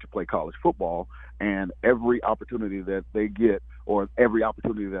not going to play college football, and every opportunity that they get or every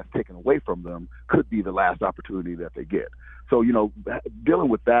opportunity that's taken away from them could be the last opportunity that they get. So, dealing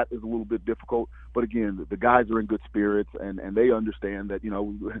with that is a little bit difficult. But again, the guys are in good spirits, and they understand that,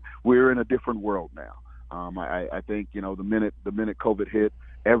 we're in a different world now. I think, the minute COVID hit,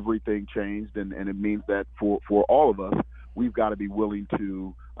 everything changed, and it means that for all of us, we've got to be willing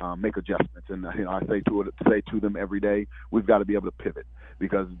to make adjustments. And I say to them every day, we've got to be able to pivot,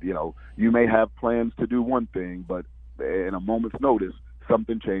 because you may have plans to do one thing, but in a moment's notice,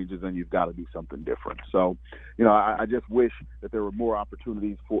 something changes and you've got to do something different. So, I just wish that there were more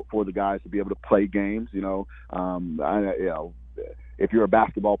opportunities for the guys to be able to play games. It's if you're a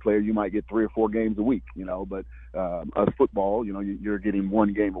basketball player, you might get 3 or 4 games a week, but us football, you're getting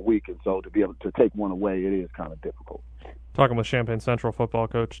 1 game a week. And so to be able to take one away, it is kind of difficult. Talking with Champaign Central football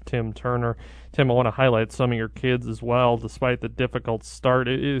coach Tim Turner. Tim, I want to highlight some of your kids as well, despite the difficult start.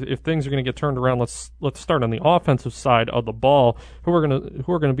 If things are going to get turned around, let's start on the offensive side of the ball. Who are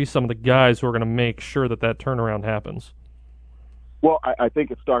going to be some of the guys who are going to make sure that turnaround happens? Well, I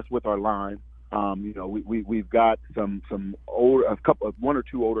think it starts with our line. We've got some older, one or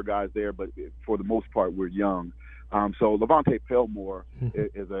two older guys there, but for the most part, we're young. So Levante Pelmore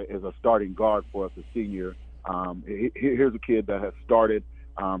is a starting guard for us, a senior. Here's a kid that has started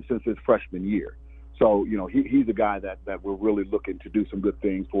since his freshman year. So, he's a guy that we're really looking to do some good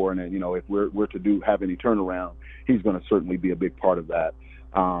things for. And, if we're to have any turnaround, he's going to certainly be a big part of that.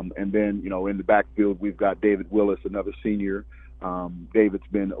 And then, in the backfield, we've got David Willis, another senior. David's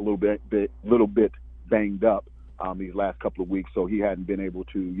been a little bit banged up these last couple of weeks, so he hadn't been able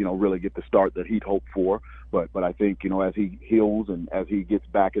to, really get the start that he'd hoped for. But I think, as he heals and as he gets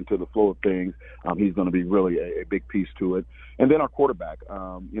back into the flow of things, he's going to be really a big piece to it. And then our quarterback,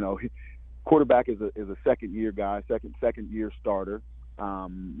 quarterback is a second year guy, second year starter.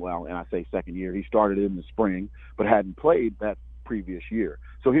 And I say second year, he started in the spring, but hadn't played that previous year.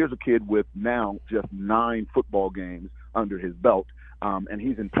 So here's a kid with now just 9 football games under his belt. And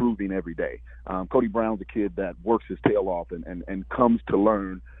he's improving every day. Cody Brown's a kid that works his tail off and comes to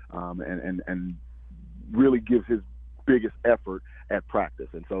learn and really gives his biggest effort at practice.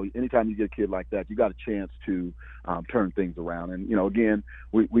 And so anytime you get a kid like that, you got a chance to turn things around. And, again,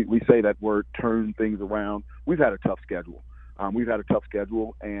 we say that word, turn things around. We've had a tough schedule.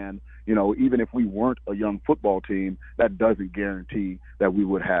 And, even if we weren't a young football team, that doesn't guarantee that we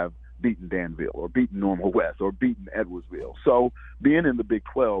would have beaten Danville or beaten Normal West or beaten Edwardsville. So being in the Big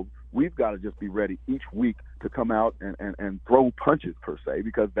 12, we've got to just be ready each week to come out and throw punches per se,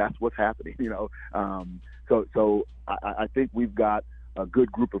 because that's what's happening, So I think we've got a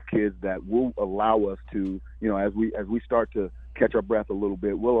good group of kids that will allow us to, as we start to catch our breath a little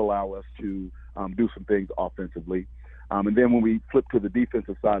bit, will allow us to do some things offensively. And then when we flip to the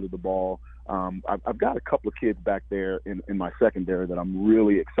defensive side of the ball, I've got a couple of kids back there in my secondary that I'm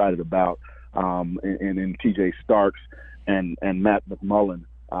really excited about, and in TJ Starks and Matt McMullen.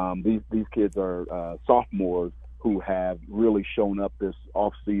 These kids are sophomores who have really shown up this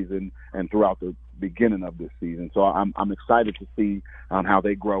off season and throughout the beginning of this season. So I'm excited to see how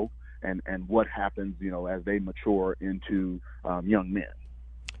they grow and what happens, as they mature into young men.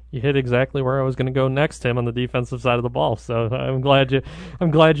 You hit exactly where I was going to go next, Tim, on the defensive side of the ball. So I'm glad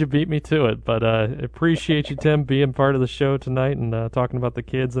you beat me to it. But appreciate you, Tim, being part of the show tonight and talking about the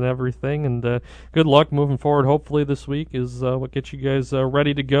kids and everything. And good luck moving forward. Hopefully this week is what gets you guys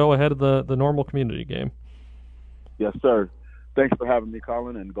ready to go ahead of the normal community game. Yes, sir. Thanks for having me,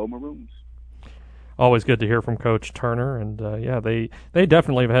 Colin, and go Maroons. Always good to hear from Coach Turner, and they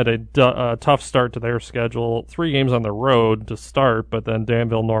definitely have had a tough start to their schedule. 3 games on the road to start, but then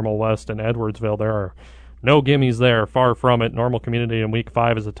Danville, Normal West, and Edwardsville. There are no gimmies there, far from it. Normal Community in Week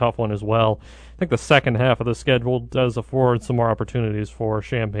 5 is a tough one as well. I think the second half of the schedule does afford some more opportunities for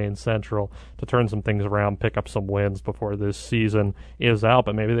Champaign Central to turn some things around, pick up some wins before this season is out,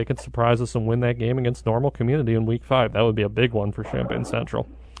 but maybe they can surprise us and win that game against Normal Community in Week 5. That would be a big one for Champaign Central.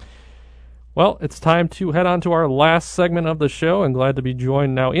 Well, it's time to head on to our last segment of the show. I'm glad to be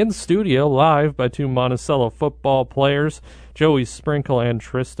joined now in studio live by 2 Monticello football players, Joey Sprinkle and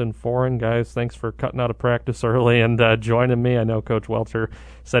Triston Foran. Guys, thanks for cutting out of practice early and joining me. I know Coach Welter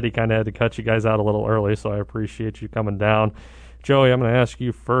said he kind of had to cut you guys out a little early, so I appreciate you coming down. Joey, I'm going to ask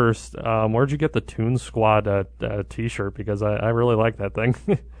you first. Where'd you get the Toon Squad T-shirt? Because I really like that thing.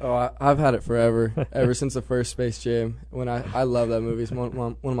 I've had it forever, ever since the first Space Jam. I love that movie. It's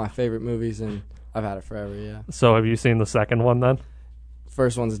one of my favorite movies, and I've had it forever. Yeah. So have you seen the second one then?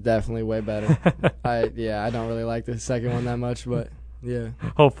 First one's definitely way better. I don't really like the second one that much, but. Yeah.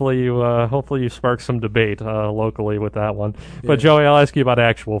 Hopefully you spark some debate locally with that one. But Joey, I'll ask you about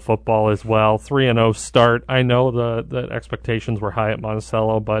actual football as well. 3-0 start. I know the expectations were high at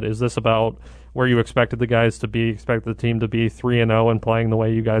Monticello, but is this about where you expected the guys to be? Expected the team to be 3-0 and playing the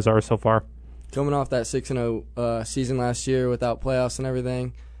way you guys are so far? Coming off that 6-0 season last year without playoffs and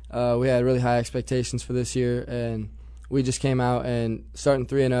everything, we had really high expectations for this year, and we just came out and starting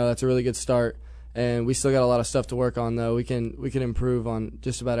 3-0. That's a really good start. And we still got a lot of stuff to work on, though. We can improve on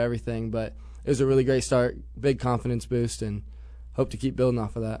just about everything. But it was a really great start, big confidence boost, and hope to keep building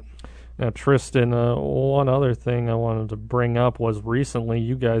off of that. Now, Triston, one other thing I wanted to bring up was recently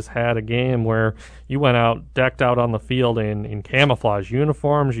you guys had a game where you went out, decked out on the field in camouflage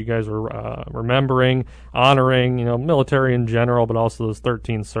uniforms. You guys were remembering, honoring, military in general, but also those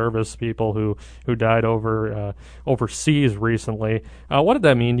 13 service people who died overseas recently. What did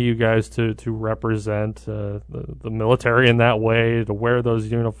that mean to you guys to represent the military in that way, to wear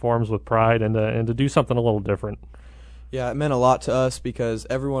those uniforms with pride, and to do something a little different? Yeah, it meant a lot to us because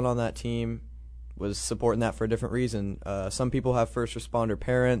everyone on that team was supporting that for a different reason. Some people have first responder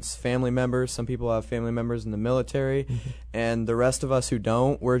parents, family members. Some people have family members in the military. And the rest of us who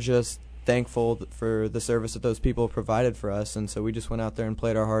don't, we're just thankful for the service that those people provided for us. And so we just went out there and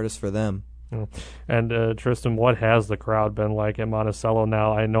played our hardest for them. And Triston, what has the crowd been like at Monticello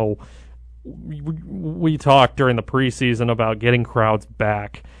now? I know we talked during the preseason about getting crowds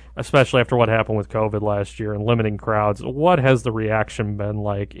back, especially after what happened with COVID last year and limiting crowds. What has the reaction been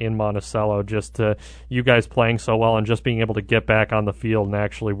like in Monticello, just to you guys playing so well and just being able to get back on the field and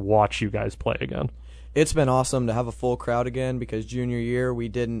actually watch you guys play again? It's been awesome to have a full crowd again, because junior year we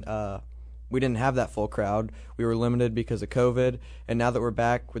didn't have that full crowd. We were limited because of COVID, and now that we're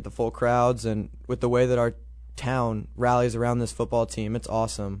back with the full crowds and with the way that our town rallies around this football team, it's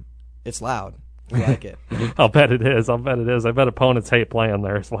awesome. It's loud. We like it. I'll bet it is. I bet opponents hate playing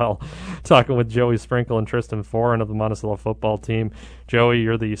there as well. Talking with Joey Sprinkle and Triston Foran of the Monticello football team. Joey,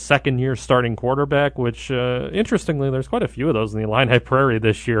 you're the second-year starting quarterback, which, interestingly, there's quite a few of those in the Illini Prairie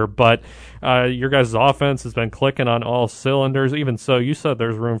this year, but your guys' offense has been clicking on all cylinders. Even so, you said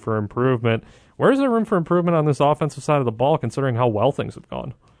there's room for improvement. Where is there room for improvement on this offensive side of the ball, considering how well things have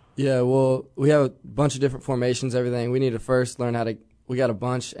gone? Yeah, well, we have a bunch of different formations, everything. We need to first learn how to – we got a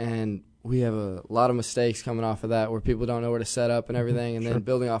bunch, and – we have a lot of mistakes coming off of that where people don't know where to set up and everything. And then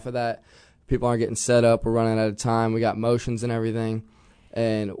building off of that, people aren't getting set up. We're running out of time. We got motions and everything.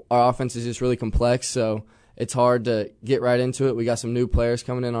 And our offense is just really complex, so it's hard to get right into it. We got some new players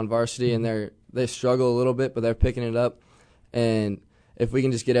coming in on varsity, and they struggle a little bit, but they're picking it up. And if we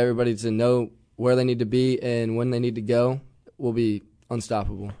can just get everybody to know where they need to be and when they need to go, we'll be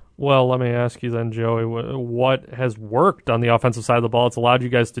unstoppable. Well, let me ask you then, Joey, what has worked on the offensive side of the ball? It's allowed you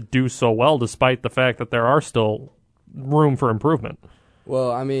guys to do so well despite the fact that there are still room for improvement.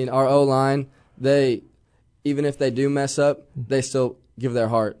 Well, I mean, our O-line, even if they do mess up, they still give their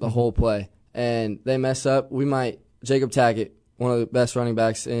heart the whole play. And they mess up, Jacob Tackett, one of the best running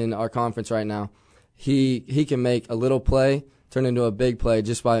backs in our conference right now, he can make a little play turn into a big play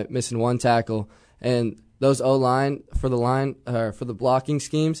just by missing one tackle. And those O-line for the blocking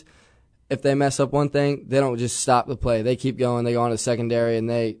schemes, if they mess up one thing, they don't just stop the play. They keep going. They go on to the secondary, and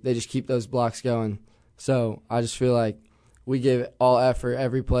they just keep those blocks going. So I just feel like we give all effort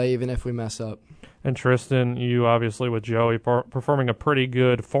every play, even if we mess up. And Triston, you obviously with Joey forming a pretty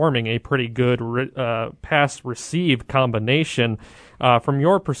good pass-receive combination. From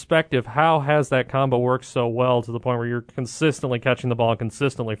your perspective, how has that combo worked so well to the point where you're consistently catching the ball and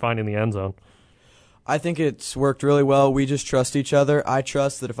consistently finding the end zone? I think it's worked really well. We just trust each other. I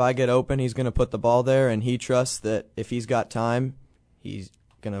trust that if I get open, he's going to put the ball there, and he trusts that if he's got time, he's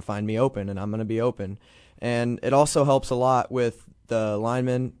going to find me open, and I'm going to be open. And it also helps a lot with the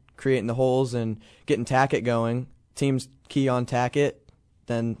linemen creating the holes and getting Tackett going. Teams key on Tackett,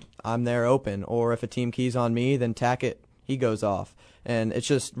 then I'm there open. Or if a team keys on me, then Tackett, he goes off. And it's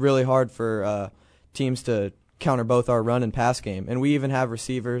just really hard for teams to counter both our run and pass game. And we even have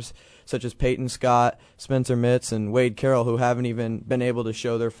receivers such as Peyton Scott, Spencer Mitz, and Wade Carroll who haven't even been able to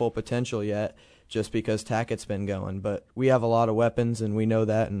show their full potential yet just because Tackett's been going. But we have a lot of weapons, and we know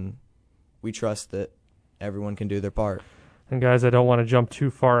that, and we trust that everyone can do their part. And guys, I don't want to jump too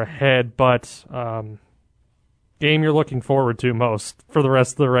far ahead, but game you're looking forward to most for the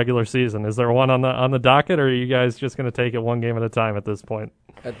rest of the regular season? Is there one on the docket, or are you guys just going to take it one game at a time at this point?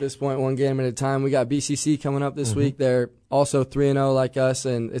 At this point, one game at a time. We got BCC coming up this week. They're also 3-0 like us,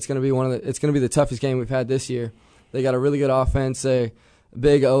 and it's going to be the toughest game we've had this year. They got a really good offense, a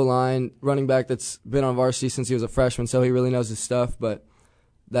big O-line, running back that's been on varsity since he was a freshman, so he really knows his stuff. But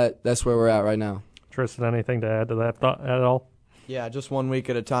that's where we're at right now. Triston, anything to add to that thought at all? Yeah, just 1 week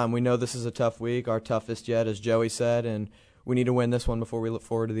at a time. We know this is a tough week, our toughest yet, as Joey said, and we need to win this one before we look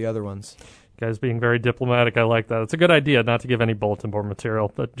forward to the other ones. Guys being very diplomatic, I like that. It's a good idea not to give any bulletin board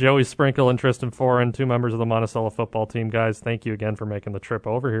material. But Joey Sprinkle and Triston Foran, two members of the Monticello football team. Guys, thank you again for making the trip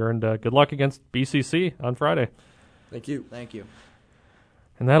over here, and good luck against BCC on Friday. Thank you. Thank you.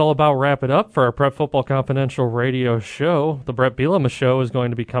 And that'll about wrap it up for our Prep Football Confidential radio show. The Brett Bielema show is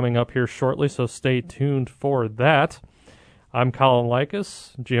going to be coming up here shortly, so stay tuned for that. I'm Colin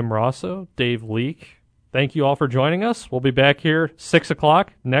Likas, Jim Rossow, Dave Leake, Thank you all for joining us. We'll be back here 6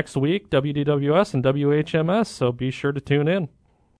 o'clock next week, WDWS and WHMS, so be sure to tune in.